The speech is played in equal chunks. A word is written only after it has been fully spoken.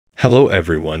Hello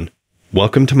everyone,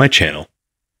 welcome to my channel.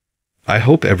 I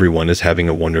hope everyone is having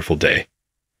a wonderful day.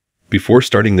 Before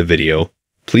starting the video,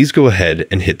 please go ahead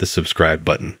and hit the subscribe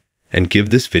button and give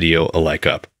this video a like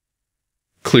up.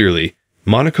 Clearly,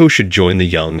 Monaco should join the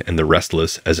young and the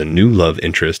restless as a new love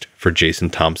interest for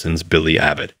Jason Thompson's Billy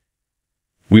Abbott.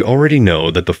 We already know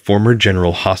that the former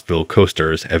General Hospital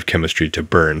co-stars have chemistry to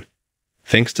burn,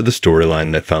 thanks to the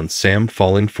storyline that found Sam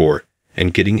falling for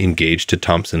and getting engaged to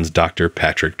Thompson's Dr.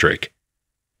 Patrick Drake.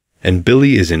 And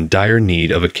Billy is in dire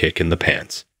need of a kick in the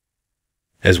pants.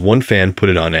 As one fan put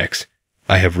it on X,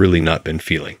 I have really not been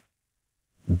feeling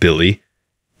Billy,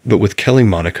 but with Kelly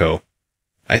Monaco,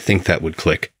 I think that would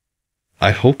click.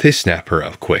 I hope they snap her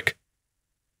up quick.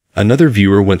 Another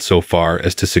viewer went so far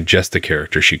as to suggest the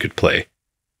character she could play,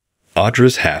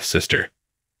 Audra's half-sister.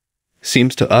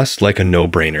 Seems to us like a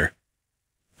no-brainer.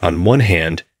 On one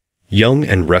hand, Young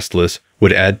and Restless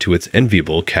would add to its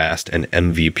enviable cast an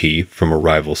MVP from a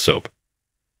rival soap.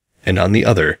 And on the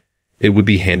other, it would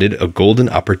be handed a golden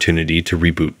opportunity to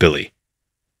reboot Billy.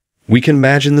 We can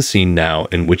imagine the scene now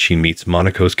in which he meets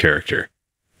Monaco's character,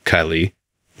 Kylie,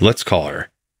 let's call her,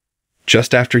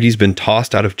 just after he's been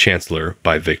tossed out of Chancellor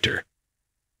by Victor.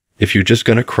 If you're just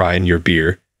gonna cry in your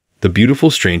beer, the beautiful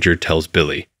stranger tells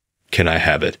Billy, "Can I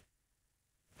have it?"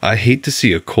 I hate to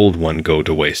see a cold one go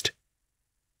to waste.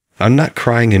 "I'm not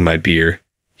crying in my beer,"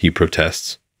 he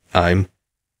protests.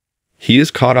 He is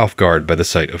caught off guard by the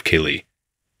sight of Kaylee.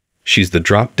 She's the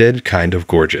drop-dead kind of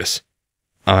gorgeous.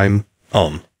 I'm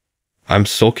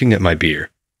sulking at my beer.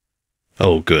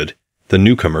 Oh, good. The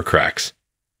newcomer cracks.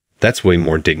 That's way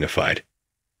more dignified.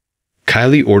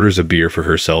 Kylie orders a beer for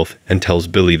herself and tells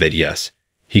Billy that yes,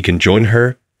 he can join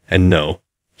her, and no,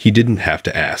 he didn't have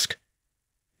to ask.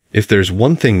 If there's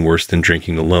one thing worse than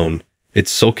drinking alone, it's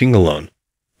sulking alone.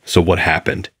 So what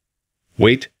happened?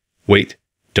 Wait,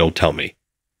 don't tell me.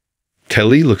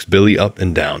 Kelly looks Billy up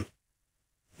and down.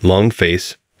 Long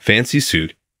face, fancy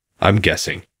suit, I'm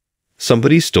guessing.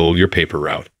 Somebody stole your paper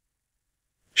route.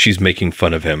 She's making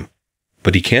fun of him,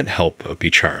 but he can't help but be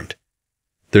charmed.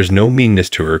 There's no meanness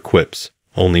to her quips,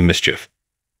 only mischief.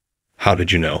 How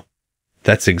did you know?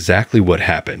 That's exactly what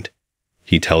happened,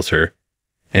 he tells her,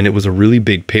 and it was a really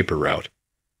big paper route.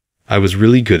 I was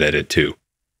really good at it too.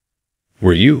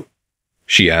 Were you?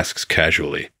 She asks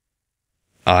casually.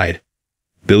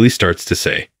 Billy starts to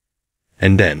say.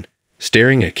 And then,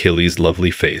 staring at Kelly's lovely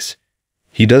face,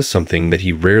 he does something that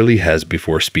he rarely has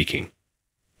before speaking.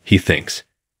 He thinks.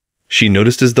 She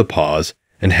notices the pause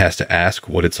and has to ask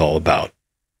what it's all about.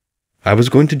 I was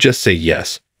going to just say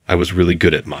yes, I was really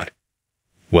good at my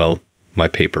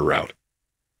paper route.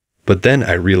 But then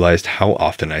I realized how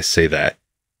often I say that,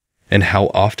 and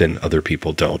how often other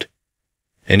people don't.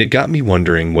 And it got me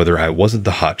wondering whether I wasn't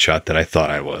the hotshot that I thought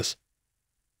I was.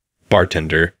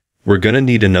 Bartender, we're gonna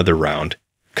need another round,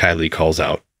 Kylie calls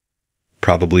out.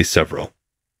 Probably several.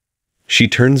 She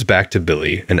turns back to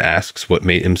Billy and asks what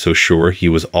made him so sure he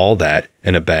was all that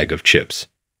and a bag of chips.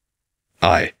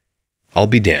 I'll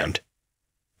be damned.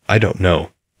 I don't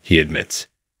know, he admits.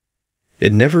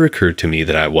 It never occurred to me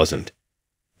that I wasn't.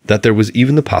 That there was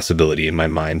even the possibility in my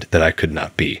mind that I could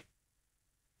not be.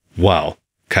 Wow,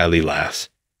 Kylie laughs.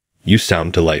 You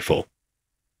sound delightful.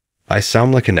 I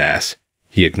sound like an ass,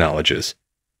 he acknowledges.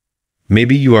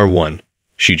 Maybe you are one,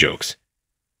 she jokes.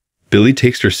 Billy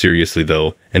takes her seriously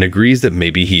though and agrees that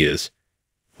maybe he is.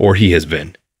 Or he has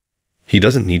been. He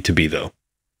doesn't need to be though.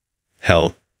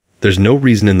 Hell, there's no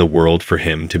reason in the world for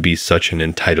him to be such an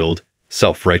entitled,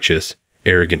 self-righteous,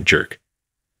 arrogant jerk.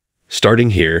 Starting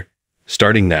here,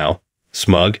 starting now,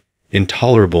 smug,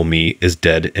 intolerable me is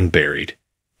dead and buried,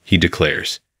 he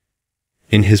declares.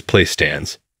 In his place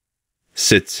stands.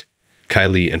 Sits,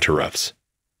 Kylie interrupts.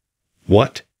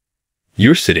 What?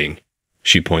 You're sitting,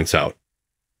 she points out.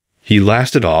 He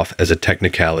laughs it off as a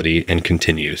technicality and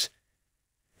continues.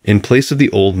 In place of the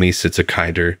old me sits a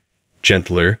kinder,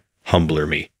 gentler, humbler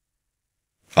me.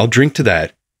 I'll drink to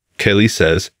that, Kelly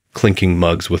says, clinking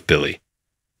mugs with Billy.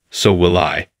 So will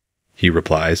I, he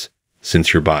replies,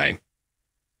 since you're buying.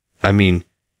 I mean,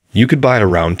 you could buy a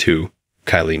round too,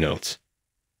 Kylie notes.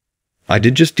 I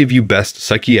did just give you best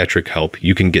psychiatric help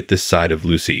you can get this side of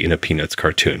Lucy in a Peanuts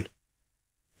cartoon.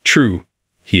 True,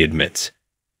 he admits.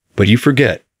 But you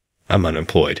forget, I'm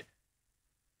unemployed.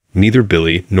 Neither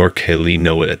Billy nor Kelly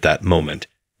know it at that moment,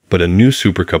 but a new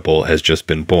super couple has just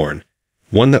been born,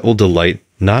 one that will delight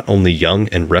not only young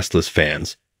and restless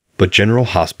fans, but General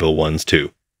Hospital ones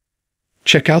too.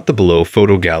 Check out the below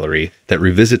photo gallery that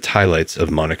revisits highlights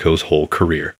of Monaco's whole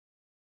career.